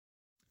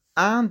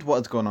And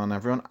what's going on,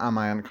 everyone? I'm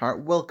Ion Cart.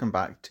 Welcome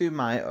back to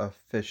my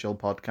official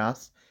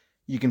podcast.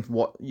 You can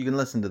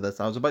listen to this.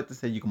 I was about to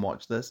say you can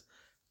watch this.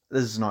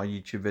 This is not a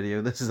YouTube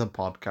video. This is a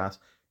podcast.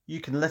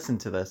 You can listen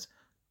to this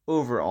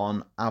over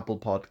on Apple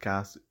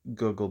Podcasts,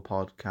 Google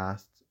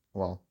Podcasts,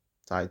 well,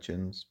 it's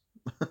iTunes.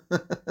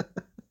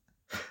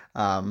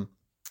 um,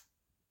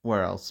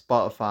 where else?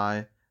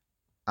 Spotify,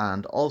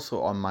 and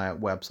also on my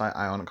website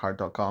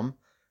ioniccard.com.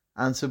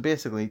 And so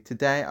basically,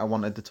 today I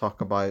wanted to talk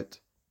about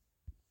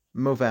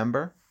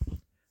Movember.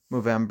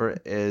 Movember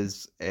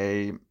is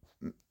a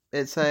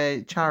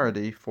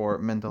charity for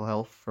mental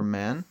health for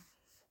men.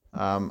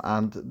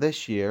 And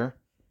this year,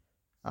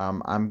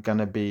 I'm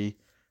gonna be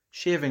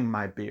shaving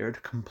my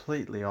beard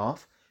completely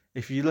off.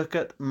 If you look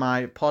at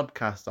my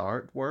podcast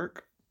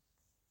artwork,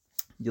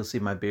 you'll see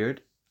my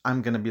beard.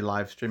 I'm gonna be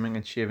live streaming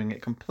and shaving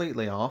it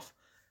completely off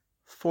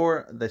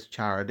for this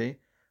charity.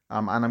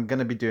 And I'm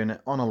gonna be doing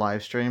it on a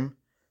live stream.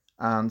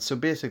 And so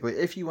basically,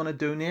 if you want to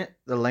donate,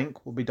 the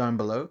link will be down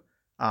below.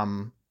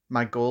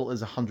 My goal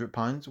is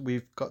 £100.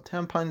 We've got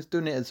 £10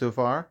 donated so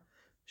far.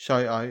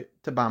 Shout out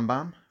to Bam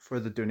Bam for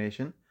the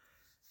donation.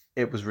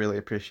 It was really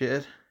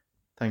appreciated.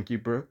 Thank you,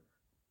 bro.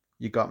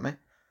 You got me.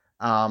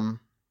 Um,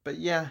 but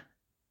yeah,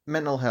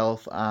 mental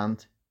health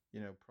and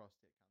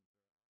prostate cancer,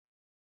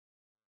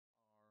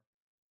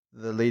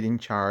 the leading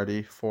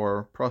charity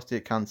for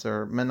prostate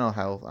cancer, mental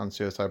health, and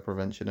suicide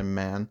prevention in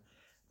men,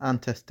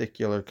 and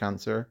testicular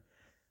cancer,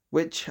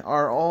 which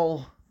are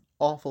all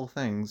awful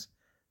things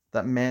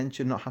that men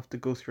should not have to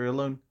go through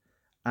alone.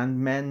 And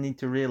men need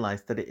to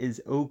realize that it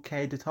is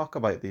okay to talk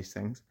about these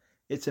things.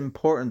 It's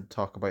important to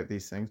talk about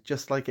these things,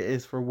 just like it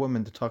is for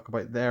women to talk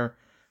about their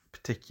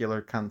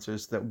particular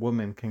cancers that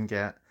women can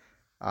get.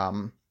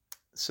 Um,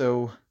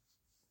 so,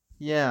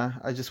 yeah,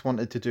 I just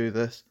wanted to do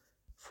this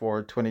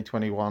for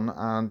 2021.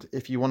 And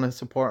if you want to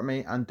support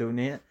me and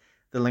donate,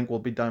 the link will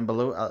be down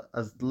below.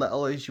 As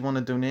little as you want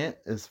to donate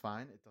is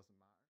fine. It doesn't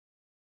matter.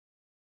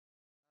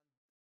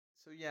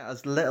 So yeah,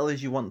 as little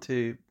as you want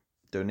to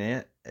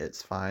donate,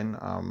 it's fine.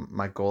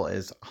 My goal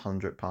is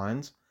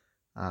 £100,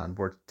 and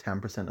we're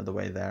 10% of the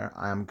way there.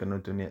 I am gonna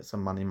donate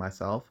some money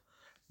myself.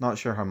 Not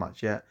sure how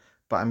much yet,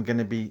 but I'm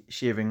gonna be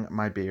shaving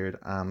my beard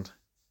and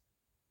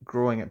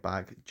growing it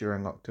back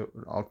during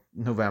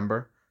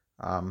November.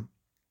 Um,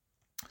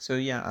 so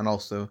yeah, and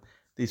also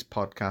these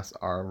podcasts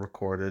are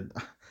recorded,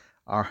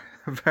 are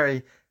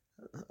very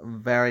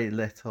very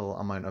little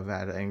amount of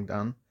editing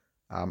done.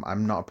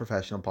 I'm not a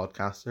professional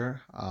podcaster.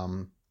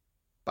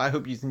 But I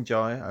hope you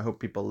enjoy. I hope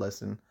people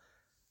listen.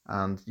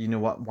 And you know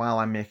what? While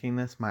I'm making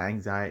this, my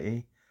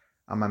anxiety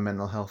and my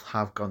mental health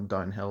have gone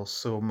downhill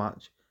so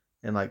much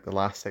in like the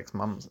last 6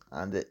 months,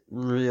 and it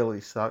really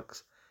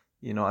sucks.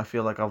 I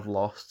feel like I've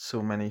lost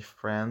so many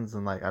friends,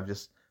 and like I've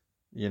just,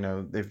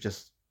 they've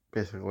just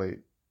basically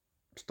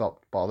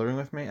stopped bothering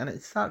with me, and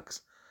it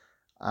sucks.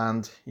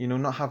 And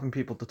not having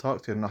people to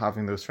talk to and not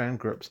having those friend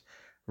groups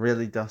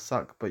really does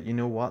suck. But you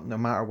know what? No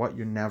matter what,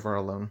 you're never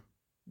alone.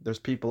 There's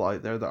people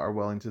out there that are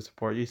willing to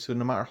support you. So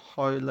no matter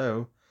how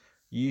low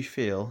you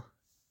feel,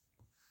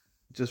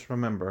 just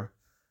remember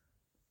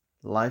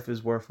life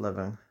is worth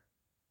living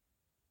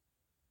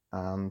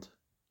and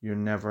you're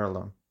never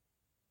alone.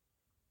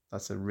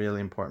 That's a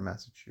really important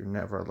message. You're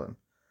never alone.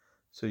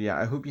 So yeah,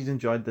 I hope you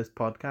enjoyed this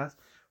podcast.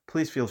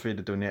 Please feel free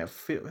to donate.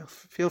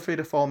 Feel free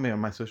to follow me on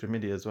my social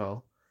media as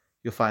well.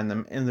 You'll find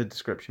them in the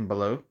description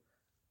below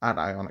at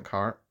Ionic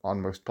Heart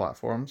on most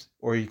platforms,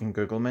 or you can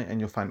Google me and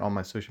you'll find all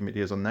my social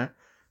medias on there.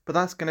 But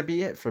that's going to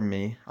be it from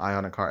me,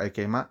 Ionic Heart,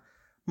 aka Matt.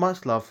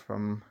 Much love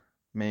from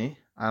me,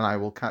 and I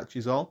will catch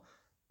you all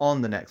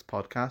on the next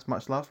podcast.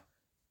 Much love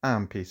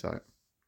and peace out.